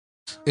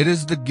It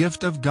is the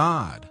gift of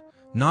God,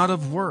 not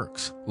of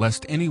works,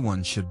 lest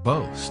anyone should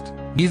boast.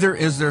 Neither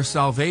is there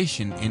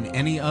salvation in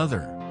any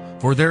other,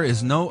 for there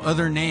is no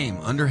other name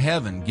under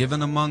heaven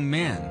given among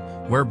men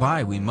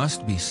whereby we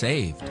must be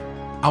saved.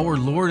 Our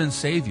Lord and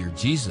Savior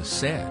Jesus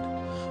said,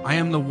 I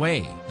am the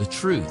way, the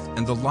truth,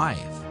 and the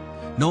life.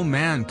 No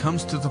man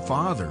comes to the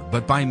Father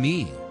but by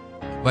me.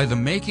 By the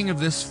making of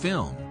this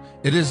film,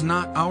 it is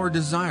not our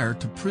desire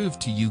to prove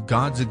to you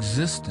God's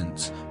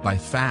existence by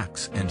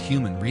facts and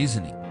human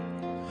reasoning.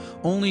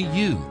 Only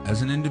you,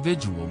 as an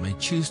individual, may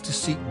choose to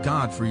seek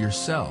God for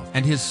yourself,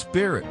 and His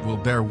Spirit will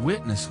bear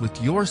witness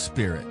with your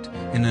spirit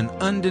in an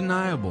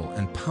undeniable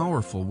and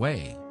powerful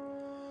way.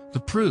 The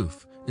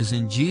proof is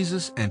in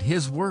Jesus and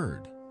His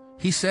Word.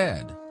 He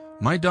said,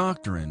 My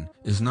doctrine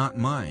is not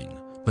mine,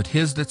 but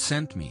His that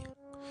sent me.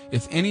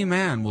 If any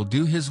man will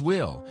do His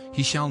will,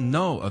 he shall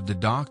know of the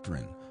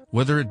doctrine,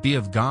 whether it be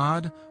of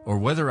God or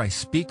whether I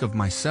speak of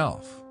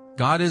myself.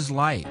 God is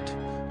light.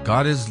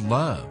 God is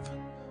love.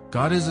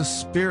 God is a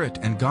spirit,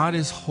 and God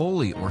is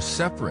holy or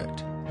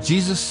separate.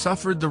 Jesus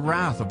suffered the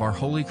wrath of our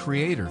holy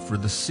Creator for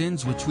the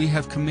sins which we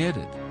have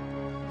committed.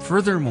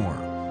 Furthermore,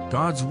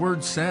 God's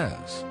Word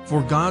says,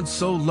 For God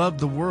so loved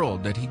the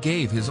world that He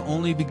gave His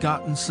only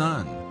begotten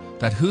Son,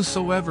 that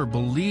whosoever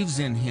believes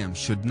in Him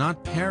should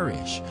not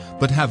perish,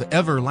 but have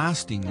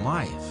everlasting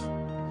life.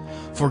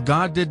 For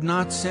God did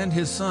not send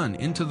His Son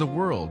into the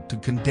world to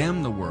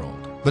condemn the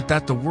world, but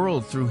that the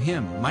world through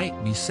Him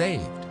might be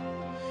saved.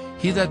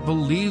 He that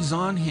believes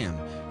on Him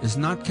is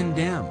not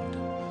condemned,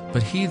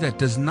 but he that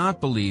does not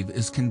believe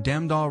is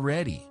condemned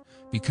already,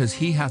 because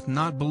he hath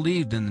not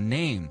believed in the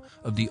name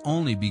of the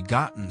only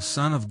begotten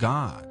Son of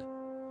God.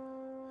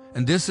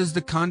 And this is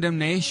the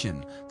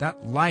condemnation,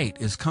 that light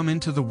is come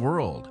into the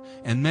world,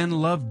 and men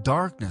love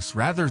darkness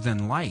rather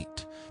than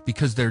light,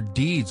 because their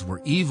deeds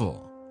were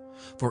evil.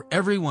 For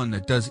everyone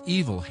that does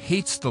evil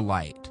hates the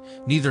light,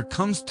 neither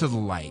comes to the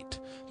light,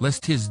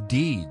 lest his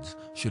deeds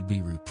should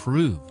be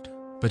reproved.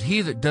 But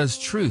he that does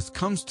truth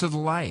comes to the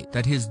light,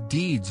 that his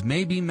deeds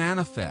may be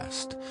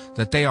manifest,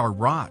 that they are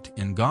wrought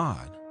in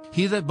God.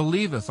 He that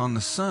believeth on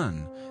the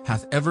Son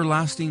hath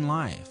everlasting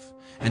life,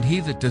 and he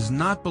that does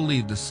not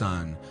believe the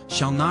Son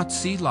shall not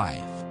see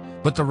life,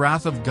 but the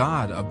wrath of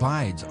God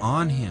abides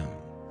on him.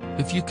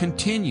 If you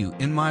continue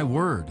in my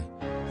word,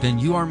 then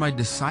you are my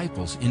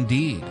disciples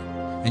indeed,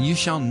 and you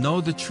shall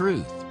know the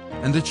truth,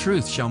 and the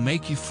truth shall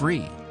make you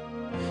free.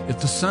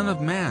 If the Son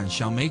of Man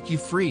shall make you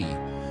free,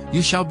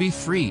 you shall be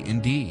free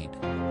indeed.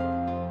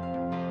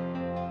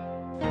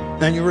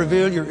 And you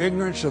reveal your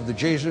ignorance of the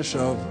Jesus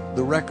of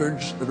the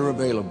records that are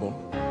available.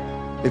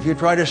 If you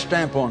try to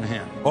stamp on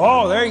Him.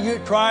 Oh, there you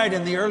tried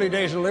in the early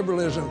days of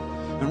liberalism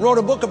and wrote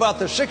a book about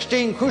the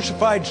 16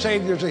 crucified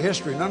saviors of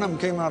history. None of them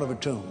came out of a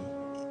tomb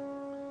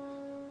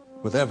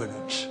with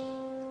evidence.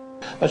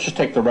 Let's just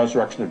take the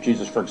resurrection of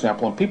Jesus, for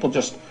example, and people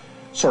just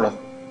sort of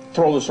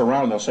throw this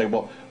around and they'll say,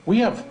 well, we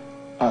have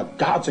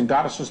gods and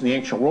goddesses in the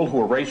ancient world who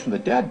were raised from the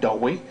dead,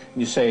 don't we? And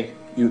you say,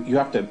 you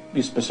have to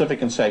be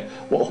specific and say,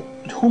 well,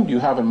 whom do you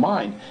have in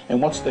mind? And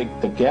what's the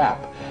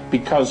gap?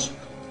 Because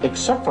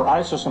except for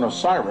Isis and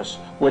Osiris,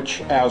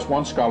 which, as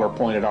one scholar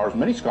pointed out, as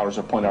many scholars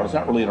have pointed out, is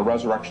not really in a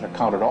resurrection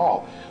account at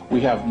all,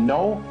 we have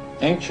no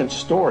ancient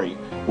story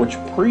which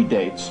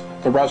predates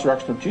the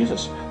resurrection of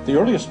Jesus. The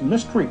earliest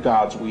mystery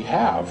gods we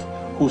have,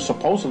 who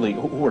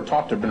were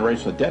taught to have been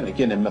raised from the dead,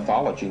 again in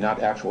mythology,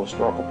 not actual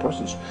historical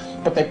persons,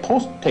 but they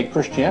post-date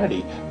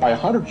Christianity by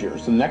 100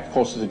 years. The next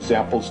closest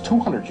example is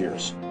 200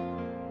 years.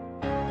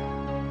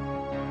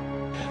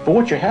 But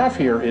what you have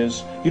here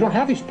is, you don't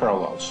have these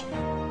parallels.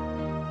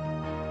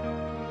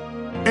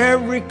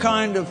 Every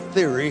kind of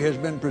theory has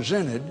been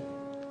presented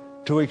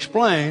to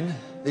explain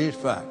these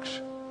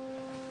facts.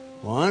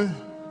 1,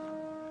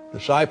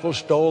 disciples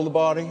stole the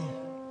body.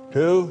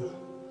 2,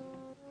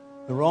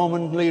 the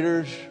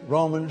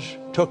Romans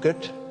took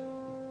it.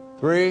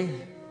 3,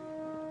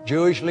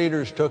 Jewish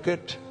leaders took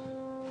it.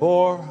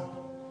 4,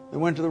 they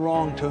went to the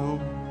wrong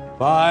tomb.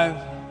 5,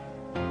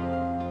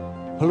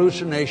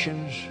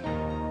 hallucinations.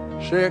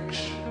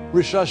 6,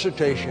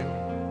 resuscitation.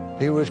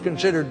 He was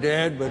considered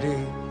dead, but he,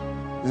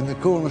 in the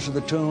coolness of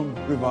the tomb,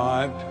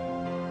 revived.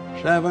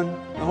 7,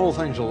 the whole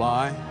thing's a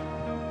lie.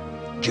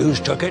 Jews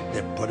took it,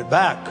 they put it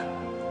back.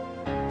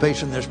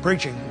 Facing this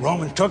preaching,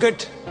 Romans took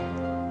it.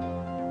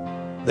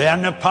 They had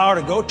enough power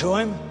to go to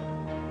him.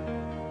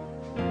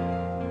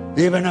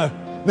 Even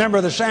a member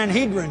of the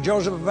Sanhedrin,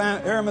 Joseph of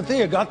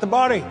Arimathea, got the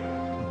body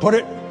and put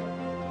it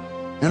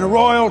in a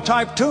royal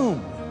type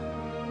tomb.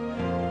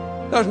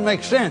 Doesn't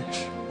make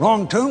sense.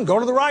 Wrong tomb, go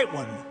to the right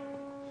one.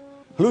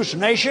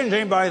 Hallucinations,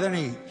 anybody with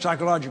any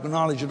psychological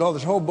knowledge at all,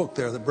 there's a whole book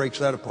there that breaks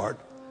that apart.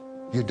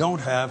 You don't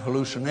have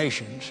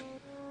hallucinations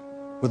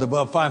with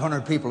above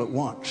 500 people at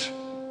once.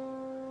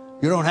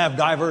 You don't have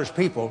diverse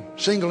people,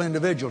 single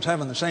individuals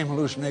having the same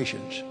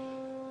hallucinations.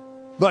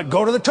 But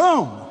go to the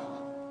tomb.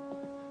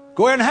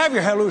 Go ahead and have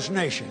your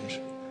hallucinations.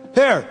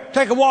 Here,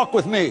 take a walk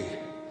with me.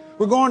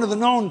 We're going to the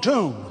known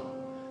tomb,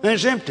 and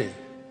it's empty.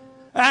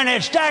 And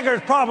it staggers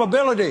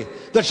probability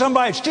that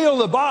somebody steal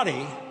the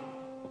body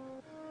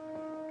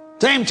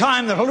Same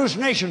time that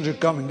hallucinations are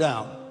coming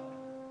down.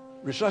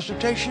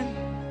 Resuscitation?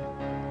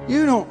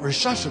 You don't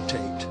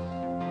resuscitate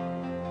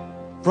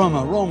from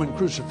a Roman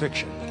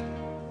crucifixion.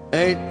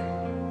 8,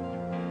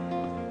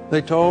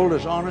 they told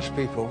as honest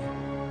people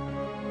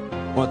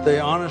what they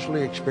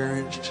honestly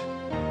experienced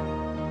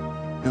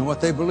and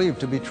what they believed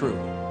to be true.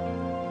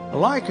 A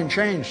lie can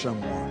change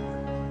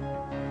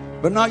someone,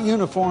 but not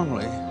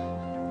uniformly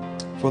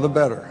for the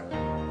better.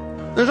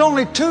 There's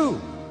only 2.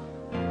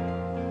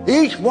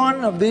 Each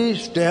one of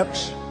these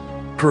steps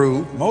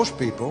prove most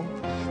people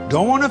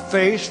don't want to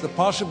face the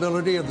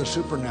possibility of the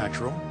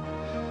supernatural.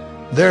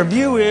 Their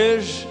view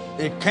is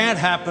it can't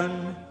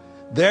happen,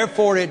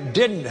 therefore it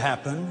didn't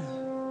happen.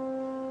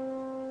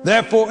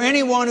 Therefore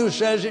anyone who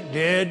says it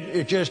did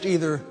is just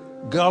either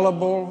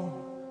gullible,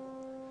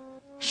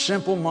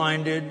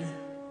 simple-minded,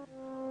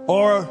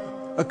 or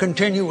a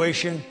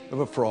continuation of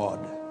a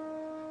fraud.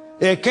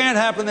 It can't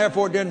happen,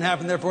 therefore it didn't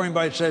happen, therefore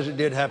anybody that says it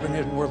did happen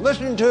isn't worth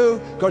listening to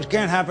because it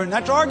can't happen.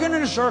 That's arguing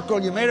in a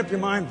circle. You made up your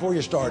mind before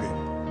you started.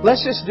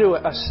 Let's just do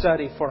a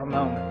study for a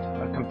moment,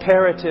 a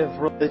comparative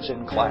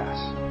religion class.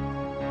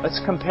 Let's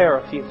compare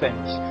a few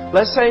things.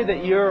 Let's say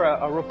that you're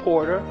a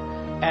reporter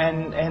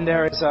and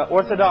there is an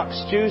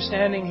Orthodox Jew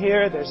standing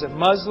here, there's a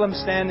Muslim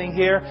standing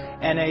here,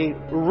 and a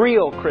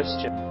real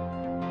Christian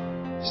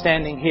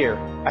standing here.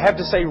 I have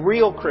to say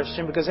real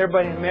Christian because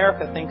everybody in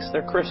America thinks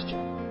they're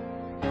Christian.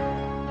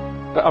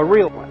 But a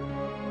real one.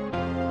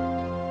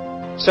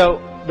 So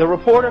the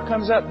reporter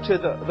comes up to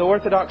the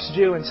Orthodox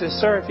Jew and says,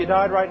 "Sir, if you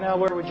died right now,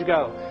 where would you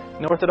go?"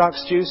 And the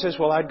Orthodox Jew says,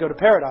 "Well, I'd go to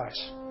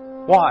paradise."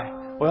 Why?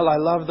 "Well, I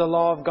love the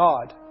law of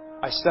God.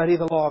 I study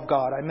the law of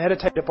God. I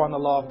meditate upon the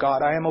law of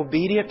God. I am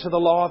obedient to the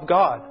law of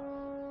God."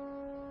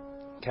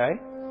 Okay?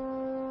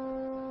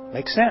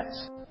 Makes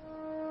sense.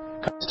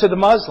 Comes to the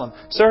Muslim.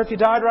 "Sir, if you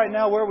died right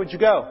now, where would you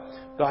go?"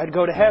 "Well, I'd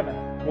go to heaven."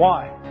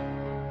 Why?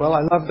 "Well,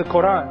 I love the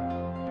Quran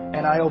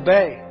and I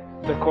obey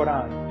the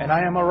Quran, and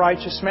I am a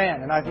righteous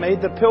man, and I've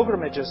made the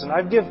pilgrimages, and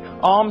I've given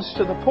alms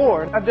to the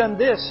poor, and I've done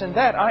this and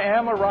that. I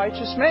am a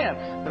righteous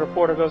man." The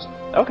reporter goes,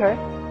 "Okay,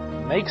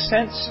 makes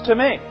sense to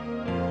me."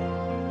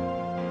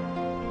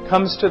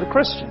 Comes to the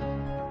Christian.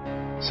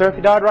 "Sir, if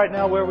you died right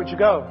now, where would you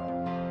go?"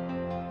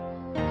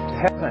 "To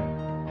heaven.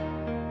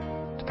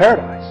 To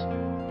paradise."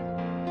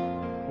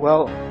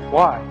 "Well,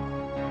 why?"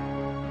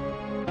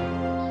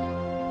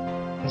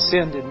 "In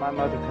sin did my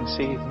mother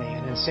conceive me,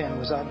 and in sin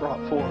was I brought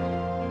forth.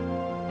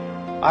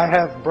 I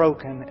have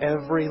broken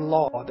every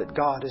law that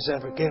God has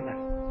ever given.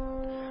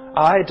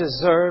 I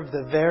deserve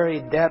the very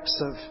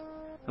depths of..."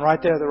 And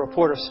right there the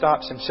reporter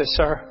stops him and says,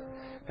 "Sir,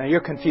 now you're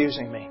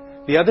confusing me.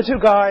 The other 2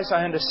 guys,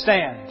 I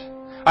understand.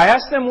 I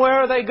asked them where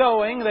are they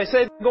going. They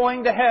say they're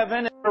going to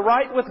heaven and they're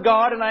right with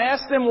God. And I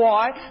asked them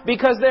why.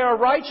 Because they are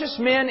righteous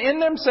men in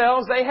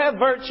themselves. They have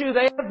virtue.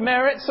 They have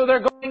merit. So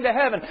they're going to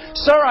heaven.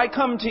 Sir, I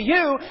come to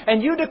you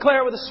and you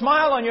declare with a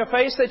smile on your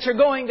face that you're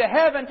going to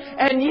heaven.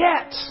 And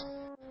yet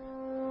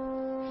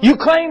you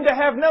claim to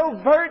have no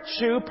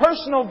virtue,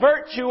 personal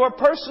virtue or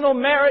personal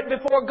merit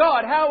before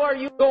God. How are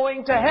you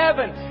going to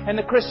heaven?" And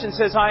the Christian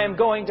says, "I am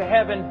going to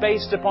heaven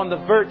based upon the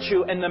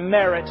virtue and the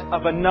merit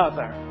of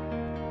another.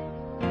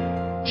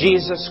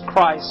 Jesus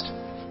Christ,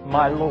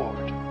 my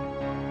Lord.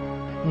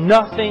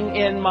 Nothing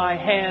in my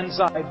hands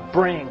I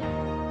bring."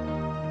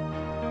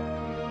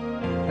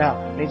 Now,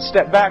 I need to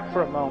step back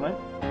for a moment.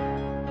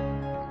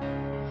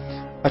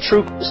 A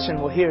true Christian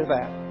will hear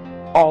that,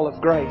 all of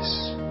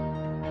grace,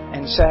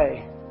 and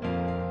say,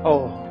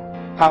 "Oh,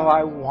 how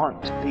I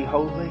want to be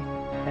holy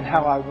and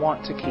how I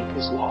want to keep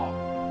His law."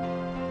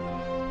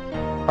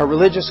 A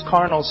religious,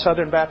 carnal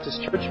Southern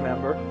Baptist church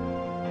member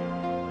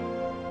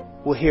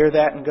will hear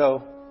that and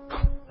go,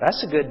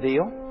 "That's a good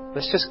deal.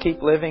 Let's just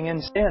keep living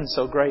in sin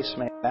so grace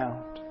may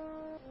abound."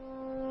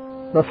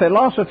 The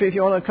philosophy, if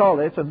you want to call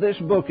it, of this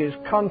book is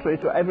contrary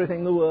to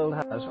everything the world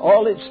has.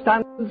 All its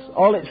standards,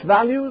 all its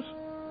values,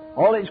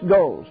 all its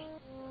goals.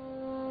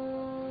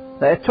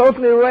 They're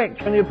totally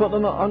wrecked when you put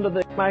them under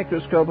the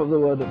microscope of the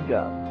Word of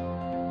God.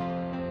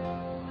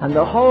 And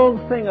the whole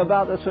thing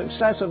about the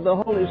success of the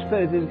Holy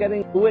Spirit is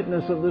getting the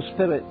witness of the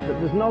Spirit that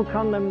there's no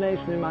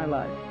condemnation in my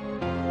life,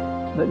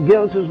 that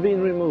guilt has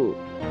been removed,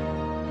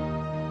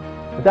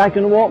 that I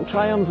can walk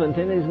triumphant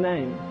in His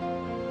name,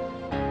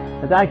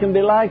 that I can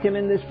be like Him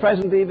in this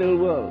present evil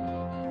world.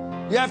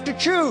 You have to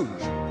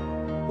choose.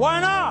 Why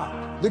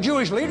not? The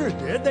Jewish leaders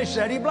did. They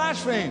said He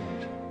blasphemed.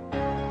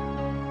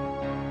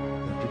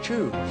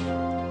 Choose.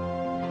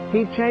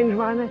 He changed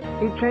my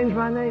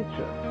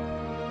nature.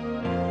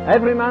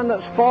 Every man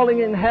that's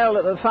falling in hell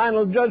at the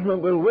final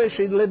judgment will wish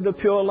he'd lived a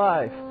pure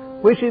life,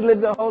 wish he'd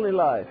lived a holy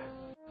life,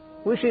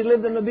 wish he'd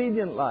lived an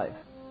obedient life.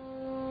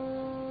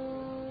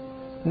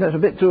 And it's a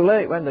bit too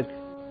late when the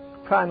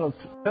final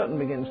curtain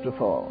begins to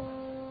fall.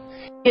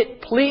 It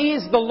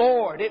pleased the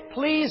Lord, it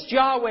pleased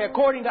Yahweh,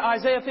 according to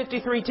Isaiah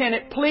 53:10,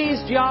 it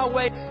pleased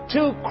Yahweh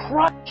to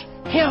crush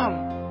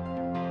Him.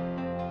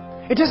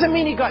 It doesn't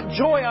mean He got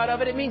joy out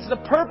of it. It means the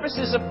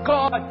purposes of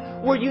God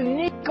were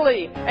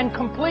uniquely and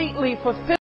completely fulfilled.